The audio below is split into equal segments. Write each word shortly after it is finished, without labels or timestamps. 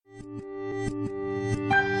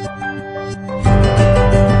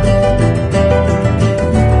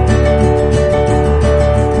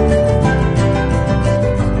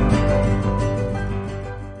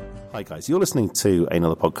Hi guys, you're listening to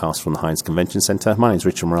another podcast from the Heinz Convention Centre. My name's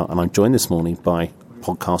Richard Morrell and I'm joined this morning by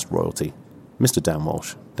podcast royalty, Mr. Dan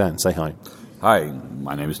Walsh. Dan, say hi. Hi,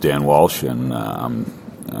 my name is Dan Walsh and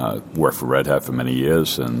worked for Red Hat for many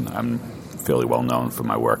years, and I'm fairly well known for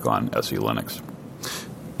my work on SELinux.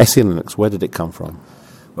 SELinux, where did it come from?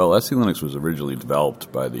 Well, SELinux was originally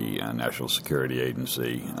developed by the National Security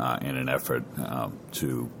Agency in an effort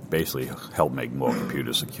to basically help make more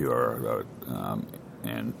computers secure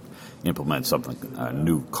and implement something, a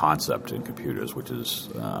new concept in computers, which is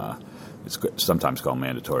it's sometimes called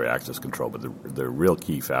mandatory access control, but the real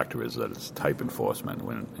key factor is that it's type enforcement.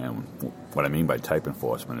 And what I mean by type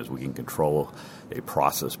enforcement is we can control a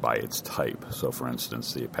process by its type. So, for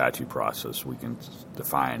instance, the Apache process, we can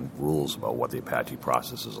define rules about what the Apache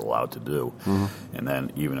process is allowed to do. Mm-hmm. And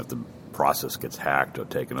then even if the process gets hacked or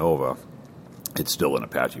taken over, it's still an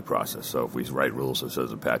Apache process. So if we write rules that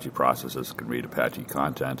says Apache processes can read Apache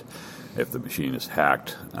content, if the machine is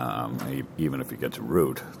hacked, even if you get to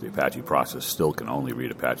root, the Apache process still can only read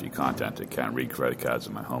Apache content. It can't read credit cards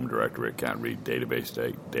in my home directory. It can't read database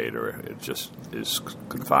data. It just is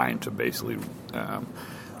confined to basically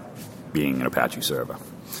being an Apache server.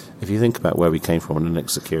 If you think about where we came from in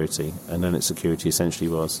Linux security, and Linux security essentially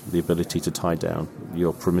was the ability to tie down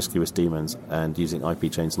your promiscuous daemons and using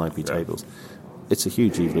IP chains and IP tables. It's a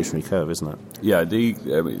huge evolutionary curve, isn't it? Yeah, the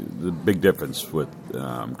big difference with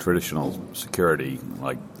traditional security,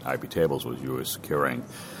 like IP tables, was you were securing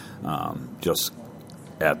just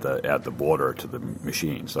at the border to the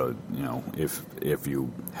machine. So, if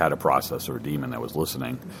you had a process or a daemon that was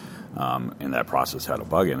listening, and that process had a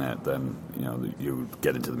bug in it, then you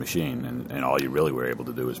get into the machine, and all you really were able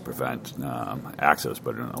to do is prevent access.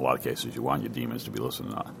 But in a lot of cases, you want your daemons to be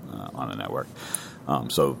listening on the network.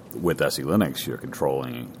 So with SELinux, you're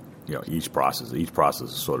controlling each process. Each process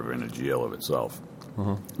is sort of in a jail of itself.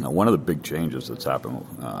 Mm-hmm. Now, one of the big changes that's happened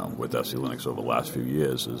with SELinux over the last few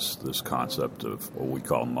years is this concept of what we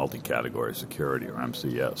call multi-category security, or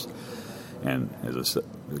MCS. And as I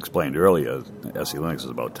explained earlier, SELinux is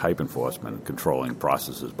about type enforcement, controlling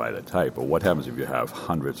processes by the type. But what happens if you have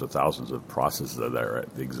hundreds of thousands of processes that are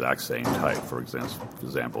at the exact same type? For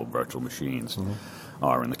example, virtual machines, mm-hmm.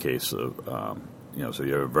 or in the case of, so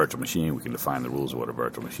you have a virtual machine, we can define the rules of what a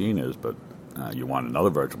virtual machine is, but you want another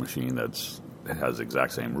virtual machine that has the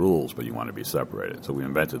exact same rules, but you want to be separated. So we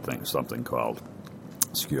invented something called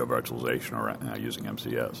secure virtualization, or using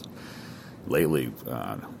MCS. Lately,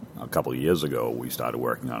 a couple of years ago, we started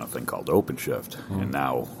working on a thing called OpenShift, mm-hmm. and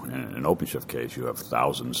now in an OpenShift case, you have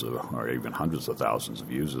thousands or even hundreds of thousands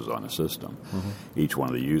of users on a system. Mm-hmm. Each one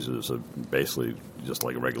of the users are basically just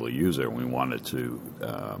like a regular user, and we wanted to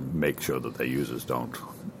make sure that the users don't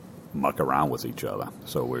muck around with each other.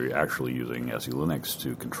 So we're actually using SELinux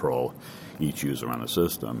to control each user on the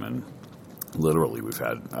system, and literally, we've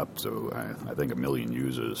had up to, I think, 1 million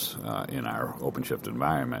users in our OpenShift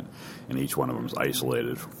environment, and each one of them is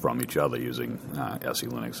isolated from each other using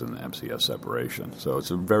SELinux and MCS separation. So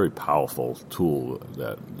it's a very powerful tool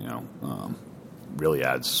that really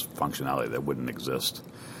adds functionality that wouldn't exist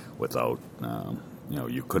without.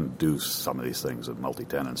 You couldn't do some of these things with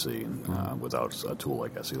multi-tenancy without a tool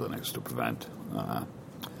like SELinux to prevent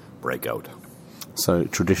breakout. So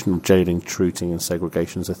traditional jailing, truting, and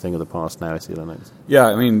segregation is a thing of the past now, SELinux? Yeah,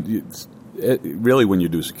 I mean, really when you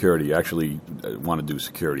do security, you actually want to do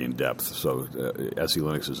security in depth. So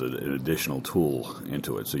SELinux is an additional tool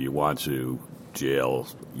into it. So you want to jail,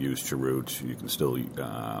 use chroot, you can still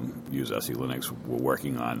use SELinux. We're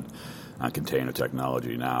working on container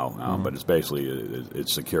technology now, mm-hmm. but it's basically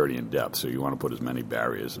it's security in depth. So you want to put as many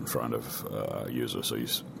barriers in front of users. So you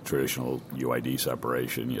traditional UID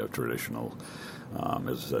separation, you have traditional,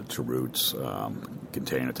 as I said, chroots,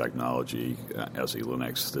 container technology,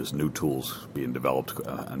 SELinux. There's new tools being developed.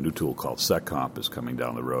 A new tool called SecComp is coming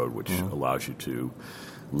down the road, which mm-hmm. allows you to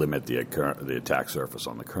limit the attack surface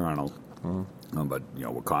on the kernel. Mm-hmm. But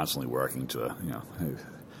we're constantly working to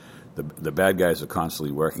The bad guys are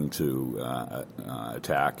constantly working to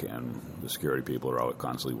attack, and the security people are all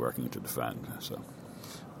constantly working to defend. So,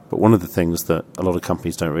 but one of the things that a lot of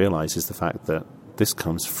companies don't realize is the fact that this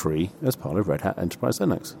comes free as part of Red Hat Enterprise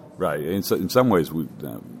Linux. Right. In some ways,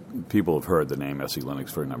 people have heard the name SELinux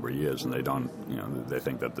for a number of years, and they don't. They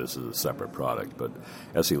think that this is a separate product. But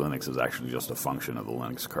SELinux is actually just a function of the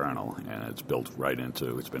Linux kernel, and it's built right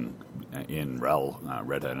into. It's been in RHEL,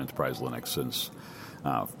 Red Hat Enterprise Linux, since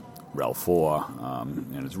RHEL 4,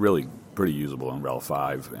 and it's really pretty usable in RHEL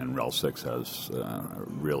 5, and RHEL 6 has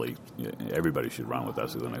really, everybody should run with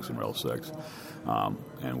SELinux and RHEL 6.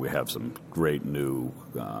 And we have some great new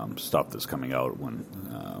stuff that's coming out when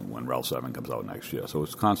RHEL 7 comes out next year. So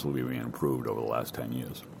it's constantly being improved over the last 10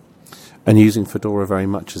 years. And using Fedora very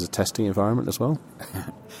much as a testing environment as well?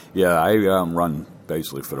 Yeah, I run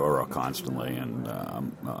basically Fedora constantly, and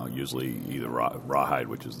usually either Rawhide,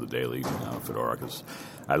 which is the daily Fedora, because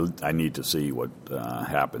I need to see what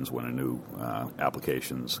happens when a new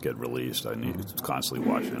applications get released. I need to constantly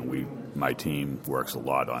watch it, and my team works a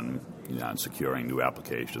lot on securing new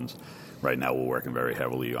applications. Right now, we're working very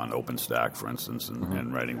heavily on OpenStack, for instance,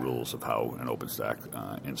 and writing rules of how an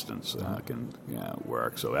OpenStack instance can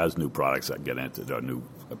work. So as new products that get into, or new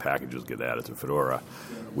packages get added to Fedora,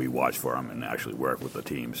 we watch for them and actually work with the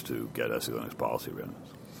teams to get SELinux policy written.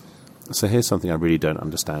 So here's something I really don't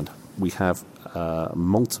understand. We have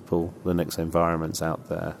multiple Linux environments out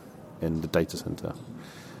there in the data center.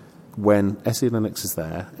 When SELinux is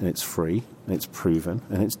there and it's free and it's proven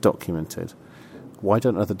and it's documented, why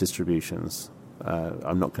don't other distributions,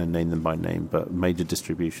 I'm not going to name them by name, but major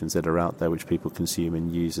distributions that are out there which people consume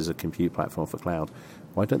and use as a compute platform for cloud,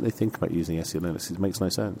 why don't they think about using SELinux? It makes no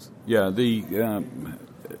sense. Yeah,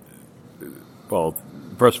 well,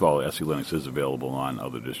 first of all, SELinux is available on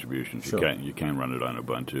other distributions. Sure. You can run it on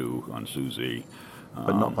Ubuntu, on SUSE.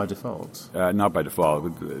 But not by default. Not by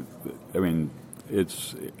default. I mean,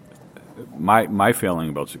 it's... My feeling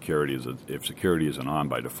about security is that if security isn't on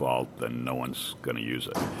by default, then no one's going to use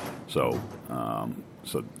it. So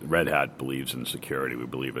Red Hat believes in security. We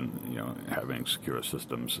believe in having secure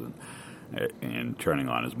systems and turning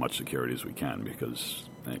on as much security as we can, because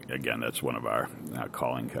again, that's one of our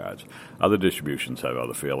calling cards. Other distributions have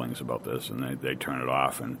other feelings about this, and they turn it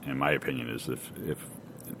off. And my opinion is if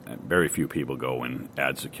very few people go and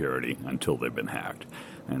add security until they've been hacked.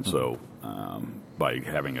 And so by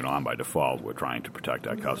having it on by default, we're trying to protect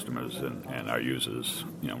our customers and our users,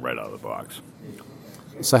 right out of the box.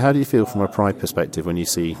 So how do you feel from a pride perspective when you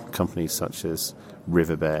see companies such as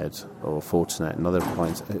Riverbed or Fortinet and other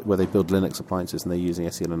appliances where they build Linux appliances and they're using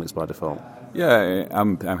SELinux by default? Yeah,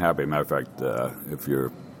 I'm happy. Matter of fact, if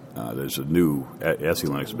you're there's a new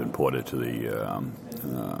SELinux has been ported to the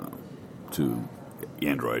to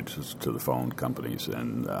Android, to the phone companies,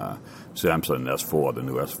 and Samsung S4, the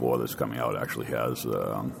new S4 that's coming out, actually has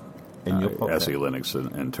SELinux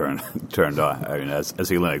and turned on. I mean,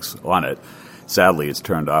 SELinux on it. Sadly, it's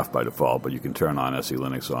turned off by default, but you can turn on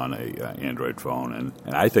SELinux on a Android phone, and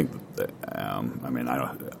I think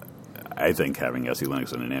I think having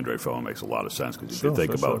SELinux on an Android phone makes a lot of sense, because if you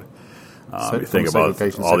think about. You think about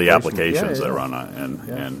all the applications that run on,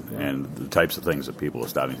 and the types of things that people are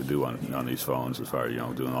starting to do on these phones, as far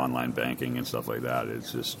as doing online banking and stuff like that.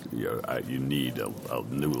 It's just you need a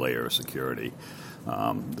new layer of security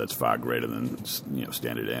that's far greater than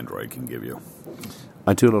standard Android can give you.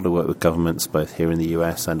 I do a lot of work with governments, both here in the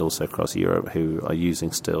US and also across Europe, who are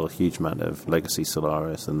using still a huge amount of legacy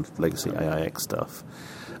Solaris and legacy AIX stuff,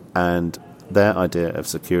 and their idea of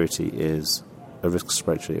security is a risk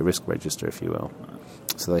spreadsheet, a risk register, if you will.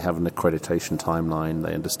 So they have an accreditation timeline.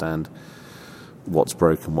 They understand what's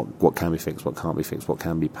broken, what can be fixed, what can't be fixed, what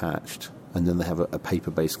can be patched, and then they have a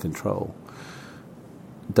paper-based control.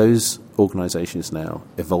 Those organizations now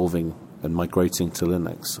evolving and migrating to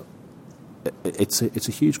Linux, it's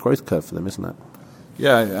a huge growth curve for them, isn't it?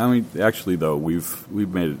 Yeah, I mean, actually, though, we've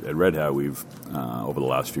made it at Red Hat. We've over the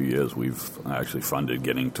last few years, we've actually funded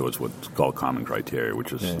getting towards what's called common criteria,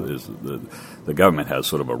 which is the government has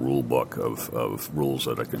sort of a rule book of rules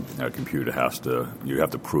that a computer you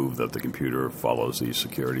have to prove that the computer follows these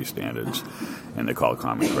security standards, and they call it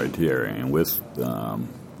common criteria. And with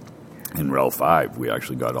in RHEL 5, we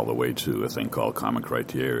actually got all the way to a thing called Common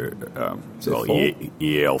Criteria, called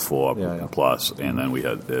EAL4 Plus, and then we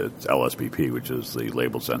had LSPP, which is the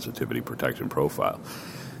Label Sensitivity Protection Profile.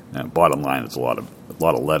 And bottom line, it's a lot of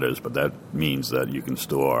letters, but that means that you can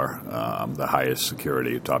store the highest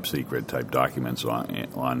security, top secret type documents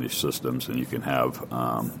on these systems, and you can have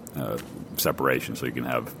separation, so you can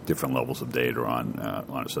have different levels of data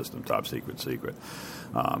on a system, top secret, secret.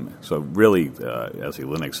 So really,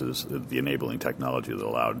 SELinux is the enabling technology that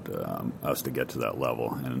allowed us to get to that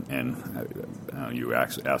level. And you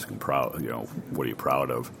asking proud, what are you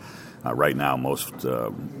proud of? Right now,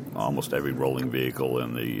 almost every rolling vehicle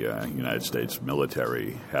in the United States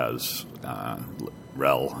military has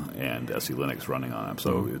RHEL and SELinux running on them.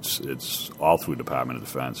 So it's all through Department of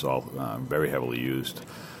Defense, all very heavily used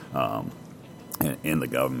in the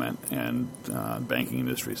government and banking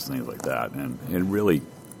industries, things like that. And really,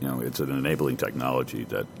 it's an enabling technology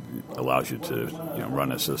that allows you to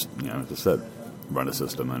run a system, as I said, run a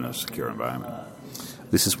system in a secure environment.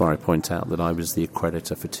 This is where I point out that I was the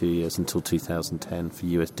accreditor for 2 years until 2010 for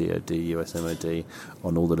US DoD, US MOD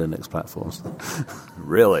on all the Linux platforms.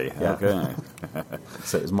 Really? Yeah. Okay.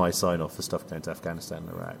 So it was my sign-off for stuff going to Afghanistan and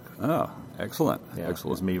Iraq. Oh, excellent. Yeah, Excellent. It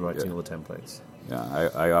was me writing all the templates. Yeah,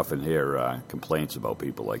 I often hear complaints about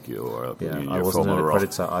people like you or I wasn't an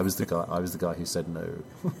accreditor. I was the guy who said no.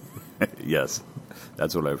 Yes,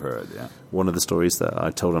 that's what I've heard, yeah. One of the stories that I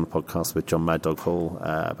told on a podcast with John Mad Dog Hall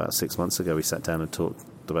about 6 months ago, we sat down and talked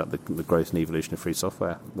about the growth and evolution of free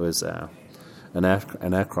software. There was an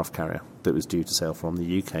aircraft carrier that was due to sail from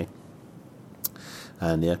the UK,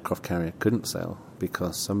 and the aircraft carrier couldn't sail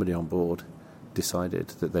because somebody on board decided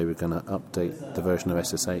that they were going to update the version of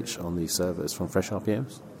SSH on these servers from fresh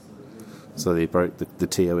RPMs. So they broke the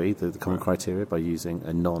TOE, the common criteria, by using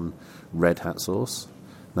a non-Red Hat source.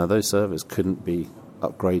 Now, those servers couldn't be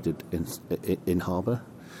upgraded in harbour.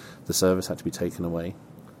 The servers had to be taken away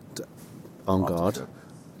on guard,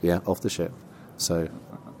 off the ship. So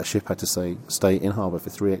a ship had to stay in harbour for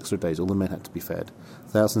 3 extra days. All the men had to be fed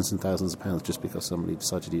thousands and thousands of pounds just because somebody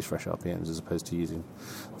decided to use fresh RPMs as opposed to using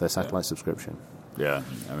their satellite subscription. Yeah,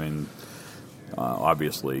 I mean,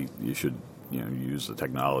 obviously you should use the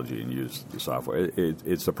technology and use the software.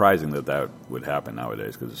 It's surprising that would happen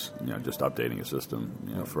nowadays because just updating a system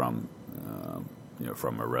from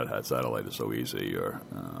a Red Hat satellite is so easy. Or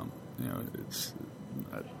it's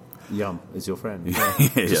Yum is your friend.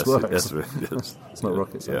 Yes, works. Yes. It's not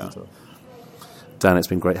rocket science at all. Dan, it's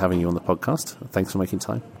been great having you on the podcast. Thanks for making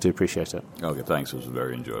time. Do appreciate it. Okay, thanks. It was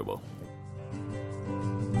very enjoyable.